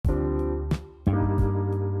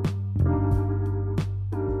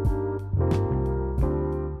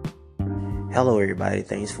Hello, everybody.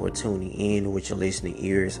 Thanks for tuning in with your listening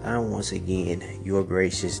ears. I'm once again your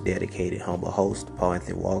gracious, dedicated, humble host, Paul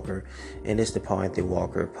Anthony Walker, and it's the Paul Anthony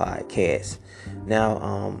Walker podcast.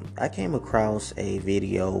 Now, I came across a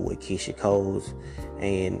video with Keyshia Coles,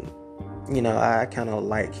 and I kind of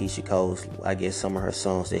like Keyshia Coles. I guess some of her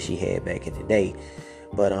songs that she had back in the day,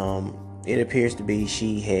 but it appears to be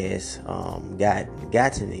she has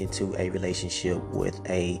gotten into a relationship with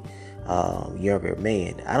a younger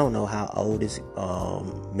man. I don't know how old this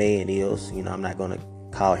man is. I'm not gonna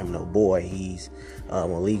call him no boy. He's a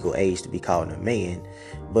legal age to be called a man.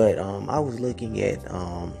 But I was looking at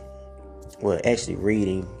actually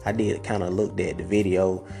reading. I did kind of looked at the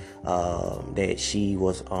video that she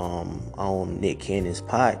was on Nick Cannon's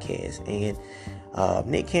podcast, and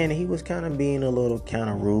Nick Cannon, he was kind of being a little kind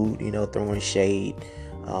of rude, throwing shade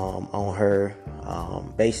on her,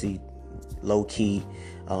 basically low key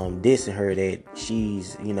dissing her that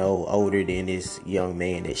she's older than this young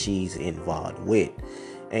man that she's involved with.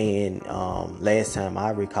 And last time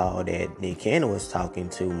I recall that Nick Cannon was talking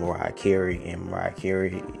to Mariah Carey, and Mariah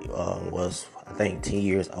Carey was, I think, 10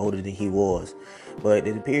 years older than he was. But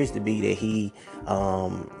it appears to be that he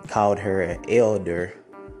called her an elder.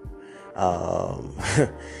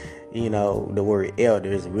 The word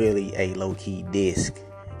elder is really a low-key diss,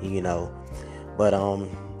 but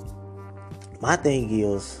my thing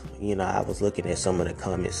is, I was looking at some of the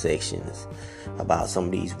comment sections about some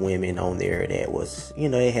of these women on there that was,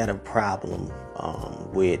 they had a problem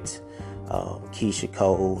with Keyshia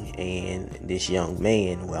Cole and this young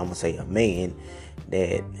man. Well, I'm gonna say a man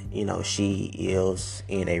that she is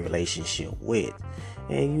in a relationship with,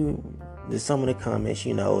 and some of the comments,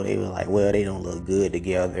 they were like, well, they don't look good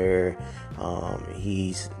together.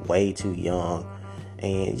 He's way too young.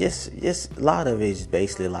 And just a lot of it is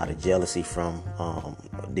basically a lot of jealousy from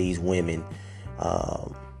these women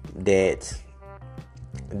that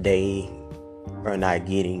they are not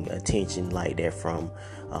getting attention like that from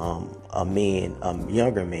a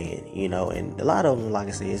younger man, and a lot of them, like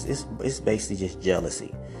I said, it's basically just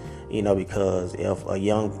jealousy, because if a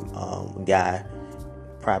young guy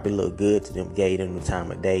probably look good to them, gave them the time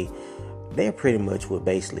of day, they pretty much would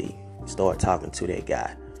basically start talking to that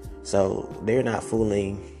guy. So they're not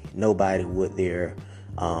fooling nobody with their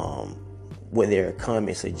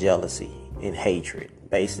comments of jealousy and hatred.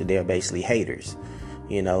 Basically, they're basically haters.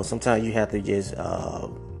 Sometimes you have to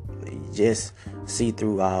just see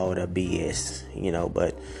through all the BS.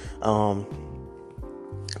 But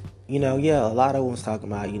a lot of ones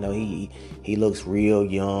talking about he looks real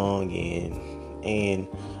young and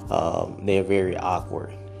they're very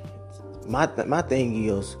awkward. My thing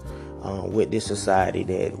is, with this society,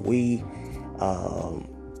 that we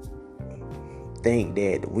think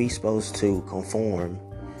that we supposed to conform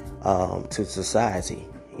to society.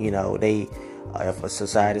 If a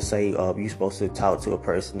society say you're supposed to talk to a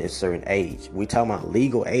person at a certain age, we talking about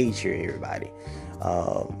legal age here, everybody.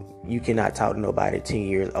 You cannot talk to nobody 10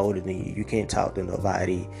 years older than you. You can't talk to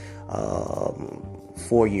nobody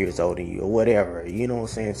 4 years older than you, or whatever. You know what I'm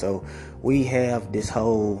saying? So we have this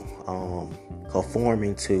whole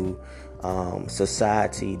conforming to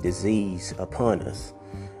society disease upon us.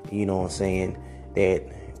 You know what I'm saying? That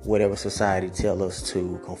whatever society tell us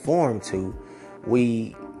to conform to,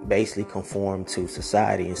 we basically conform to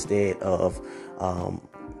society instead of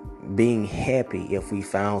being happy if we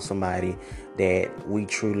found somebody that we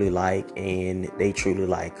truly like and they truly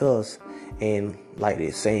like us. And like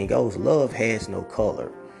this saying goes, love has no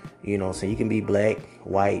color. So you can be black,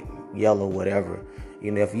 white, yellow, whatever.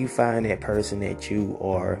 If you find that person that you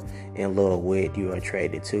are in love with, you are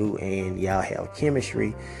attracted to, and y'all have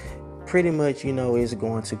chemistry, pretty much, it's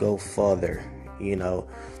going to go further,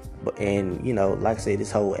 But, like I said,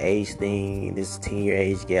 this whole age thing, this 10-year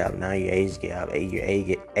age gap, 9-year age gap,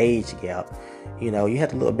 8-year age gap, you have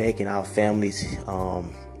to look back in our families,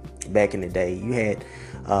 back in the day. You had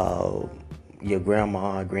your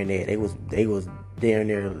grandma and granddad, they was down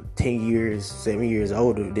there 10 years, 7 years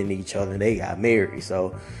older than each other, and they got married.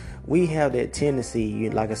 So we have that tendency,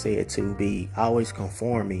 like I said, to be always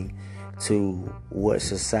conforming to what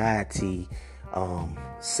society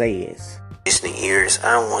says. Listening ears,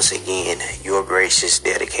 I'm once again your gracious,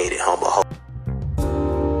 dedicated, humble host.